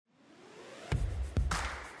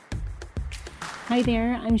Hi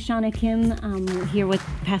there, I'm Shana Kim. I'm here with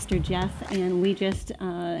Pastor Jeff, and we just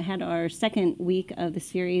had our second week of the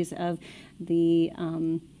series of the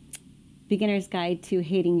Beginner's Guide to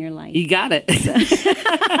Hating Your Life. You got it.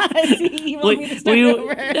 You want me to start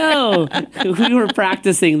over? No, we were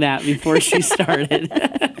practicing that before she started.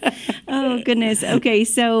 Oh, goodness. Okay,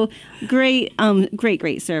 so great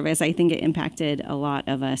service. I think it impacted a lot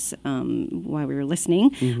of us while we were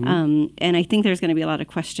listening. Mm-hmm. And I think there's going to be a lot of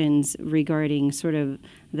questions regarding sort of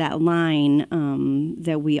that line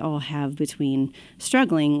that we all have between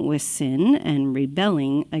struggling with sin and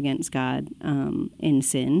rebelling against God in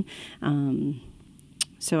sin.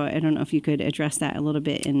 So I don't know if you could address that a little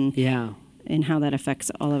bit in how that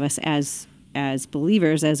affects all of us as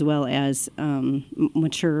believers, as well as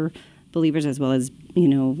mature believers, as well as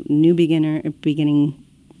new beginning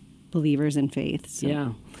believers in faith. So.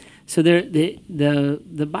 Yeah. So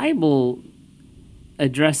the Bible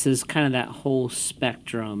addresses kind of that whole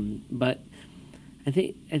spectrum, but I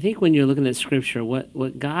think when you're looking at Scripture,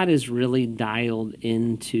 what God is really dialed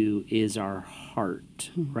into is our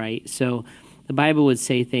heart, right? So the Bible would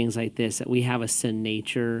say things like this, that we have a sin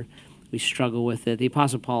nature, we struggle with it. The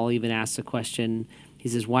Apostle Paul even asks the question, he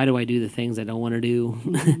says, why do I do the things I don't want to do?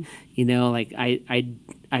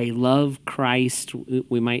 I love Christ,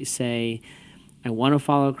 we might say. I want to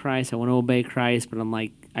follow Christ, I want to obey Christ, but I'm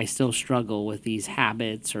like, I still struggle with these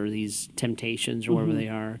habits or these temptations or whatever they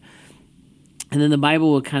are. And then the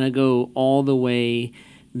Bible will kind of go all the way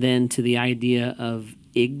then to the idea of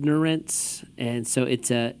ignorance. And so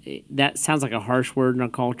that sounds like a harsh word in our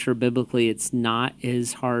culture. Biblically, it's not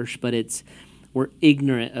as harsh, but we're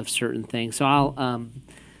ignorant of certain things. So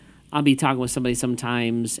I'll be talking with somebody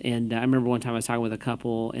sometimes, and I remember one time I was talking with a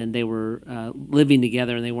couple, and they were living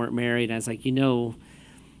together, and they weren't married. And I was like,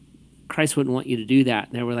 Christ wouldn't want you to do that.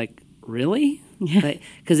 And they were like, really?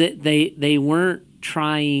 Because they weren't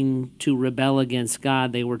trying to rebel against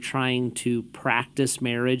God. They were trying to practice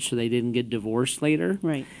marriage so they didn't get divorced later.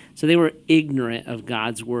 Right. So they were ignorant of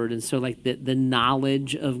God's word. And so like the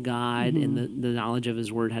knowledge of God and the knowledge of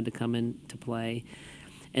his word had to come into play.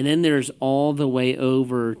 And then there's all the way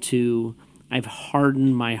over to, I've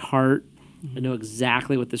hardened my heart. I know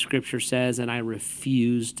exactly what the Scripture says, and I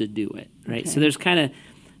refuse to do it. Right. Okay. So there's kind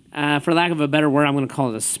of, for lack of a better word, I'm going to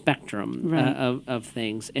call it a spectrum of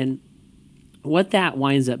things. And what that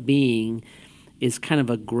winds up being is kind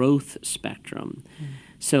of a growth spectrum.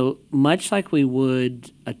 So much like we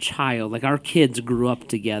would a child, like our kids grew up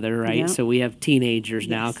together, right? Yep. So we have teenagers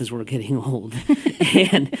now because we're getting old.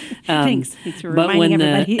 And thanks for reminding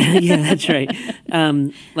everybody. Yeah, that's right.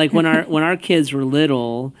 Like when our kids were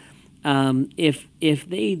little, if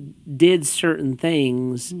they did certain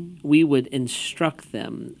things, we would instruct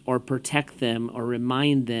them or protect them or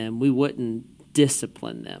remind them. We wouldn't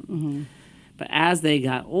discipline them. But as they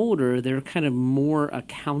got older, they're kind of more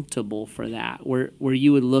accountable for that. Where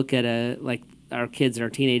you would look at like our kids and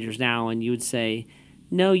our teenagers now, and you would say,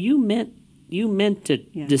 "No, you meant to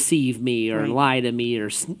deceive me or lie to me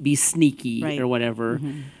or be sneaky or whatever."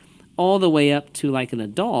 All the way up to like an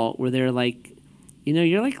adult, where they're like,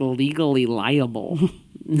 you're like legally liable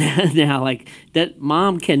now. Like that,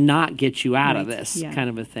 mom cannot get you out of this kind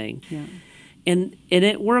of a thing. Yeah. And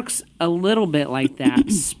it works a little bit like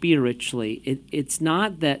that spiritually. It's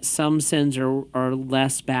not that some sins are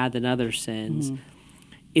less bad than other sins.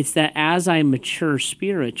 It's that as I mature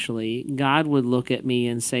spiritually, God would look at me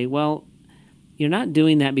and say, well, you're not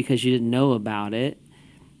doing that because you didn't know about it.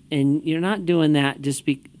 And you're not doing that just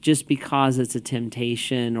because it's a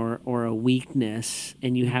temptation or a weakness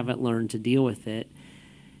and you haven't learned to deal with it.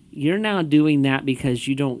 You're now doing that because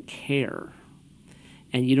you don't care.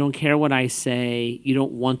 And you don't care what I say. You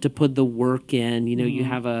don't want to put the work in. You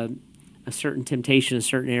have a certain temptation, a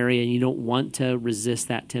certain area, and you don't want to resist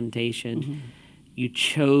that temptation. You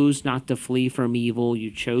chose not to flee from evil.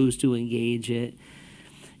 You chose to engage it.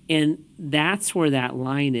 And that's where that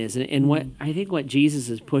line is. And what I think what Jesus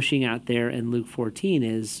is pushing out there in Luke 14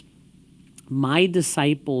 is, my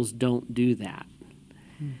disciples don't do that.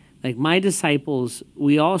 Like my disciples,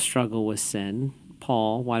 we all struggle with sin.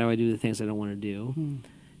 Paul, why do I do the things I don't want to do?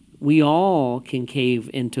 We all can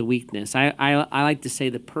cave into weakness. I like to say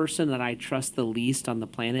the person that I trust the least on the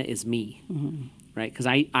planet is me, right? Because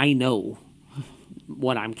I know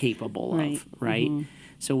what I'm capable of, right?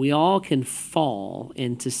 So we all can fall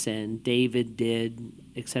into sin. David did,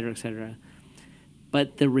 et cetera, et cetera.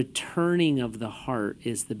 But the returning of the heart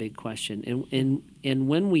is the big question. And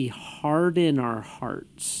when we harden our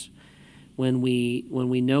hearts, when we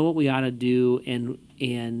know what we ought to do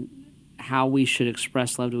and how we should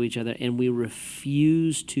express love to each other, and we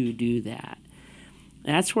refuse to do that,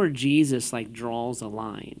 That's where Jesus like draws a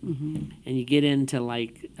line, and you get into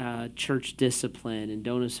like church discipline and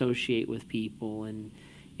don't associate with people, and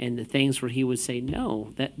the things where he would say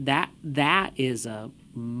no, that is a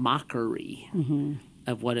mockery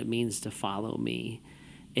of what it means to follow me.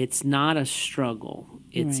 It's not a struggle.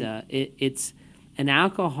 It's it's an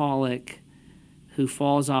alcoholic who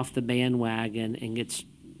falls off the bandwagon and gets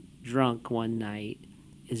drunk one night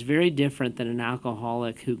is very different than an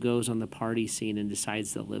alcoholic who goes on the party scene and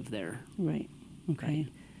decides to live there. Right. Okay. Right?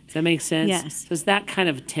 Does that make sense? Yes. So it's that kind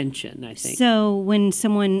of tension, I think. So when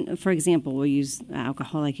someone, for example, we'll use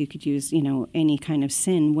alcoholic, you could use, any kind of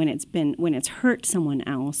sin when it's hurt someone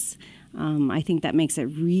else. I think that makes it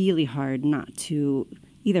really hard not to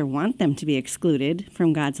either want them to be excluded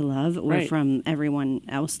from God's love or from everyone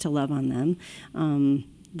else to love on them.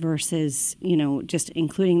 Versus, just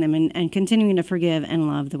including them and continuing to forgive and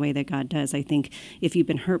love the way that God does. I think if you've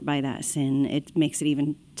been hurt by that sin, it makes it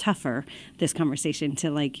even tougher, this conversation,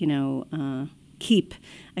 to keep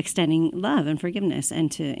extending love and forgiveness and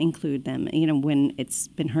to include them, when it's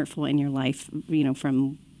been hurtful in your life,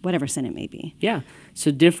 from whatever sin it may be. Yeah.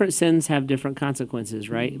 So different sins have different consequences,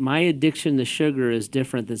 right? My addiction to sugar is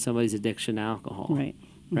different than somebody's addiction to alcohol. Right.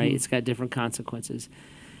 Right? It's got different consequences.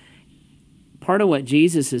 Part of what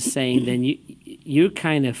Jesus is saying, then you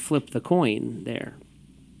kind of flip the coin there.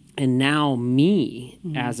 And now me,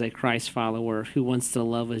 as a Christ follower who wants to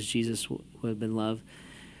love as Jesus would have been loved,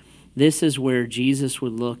 this is where Jesus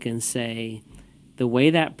would look and say, the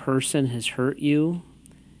way that person has hurt you,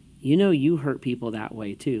 you hurt people that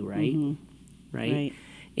way too, right? Right?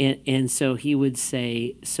 And so he would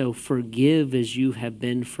say, so forgive as you have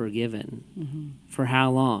been forgiven. For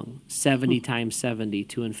how long? 70 times 70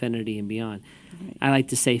 to infinity and beyond. Right. I like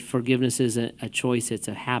to say forgiveness isn't a choice, it's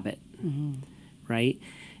a habit. Right?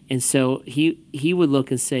 And so he would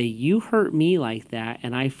look and say, you hurt me like that,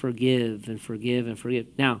 and I forgive and forgive and forgive.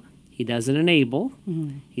 Now, he doesn't enable.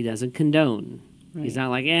 He doesn't condone. Right. He's not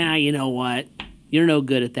like, you know what? You're no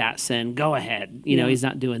good at that sin. Go ahead. He's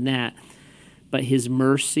not doing that. But his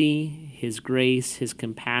mercy, his grace, his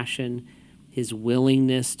compassion, his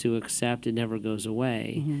willingness to accept, it never goes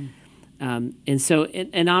away. And so,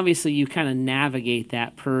 and obviously you kind of navigate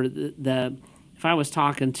that per if I was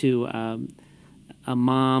talking to a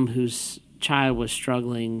mom whose child was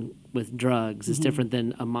struggling with drugs, it's different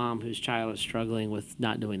than a mom whose child is struggling with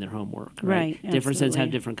not doing their homework. Right. Different sins have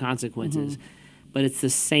different consequences, but it's the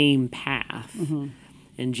same path.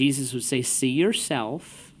 And Jesus would say, see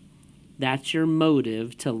yourself. That's your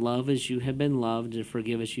motive, to love as you have been loved and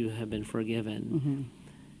forgive as you have been forgiven.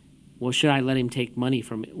 Well, should I let him take money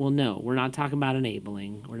from it? Well, no. We're not talking about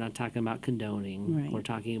enabling. We're not talking about condoning. Right. We're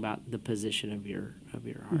talking about the position of your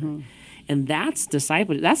heart. And that's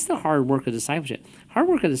discipleship. That's the hard work of discipleship. Hard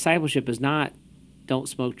work of discipleship is not don't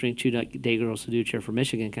smoke, drink, chew, day girls who do cheer for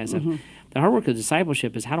Michigan kind of stuff. The hard work of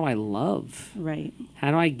discipleship is how do I love? Right.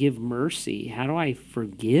 How do I give mercy? How do I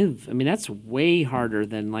forgive? I mean, that's way harder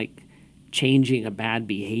than like changing a bad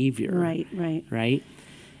behavior. Right?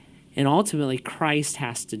 And ultimately, Christ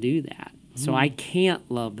has to do that. So I can't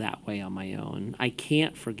love that way on my own. I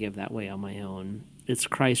can't forgive that way on my own. It's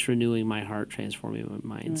Christ renewing my heart, transforming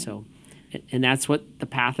my mind. Right. So, and that's what the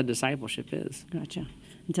path of discipleship is. Gotcha.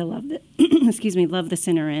 And to love love the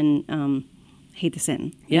sinner and hate the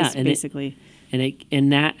sin. Yeah, and basically.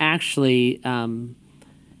 And that actually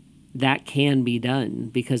that can be done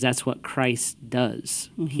because that's what Christ does.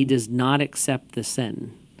 He does not accept the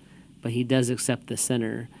sin, but he does accept the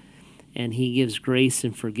sinner, and he gives grace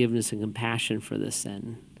and forgiveness and compassion for the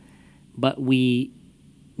sin. But we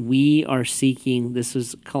are seeking. This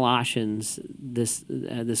is Colossians. This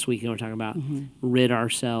weekend we're talking about rid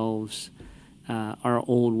ourselves, our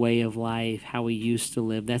old way of life, how we used to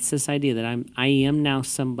live. That's this idea that I am now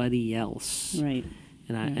somebody else, right?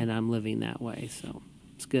 And I'm living that way. So.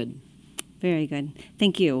 It's good. Very good.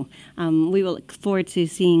 Thank you. We will look forward to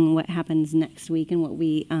seeing what happens next week and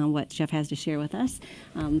what Jeff has to share with us.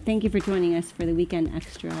 Thank you for joining us for the Weekend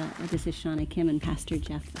Extra. This is Shana Kim and Pastor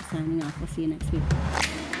Jeff signing off. We'll see you next week.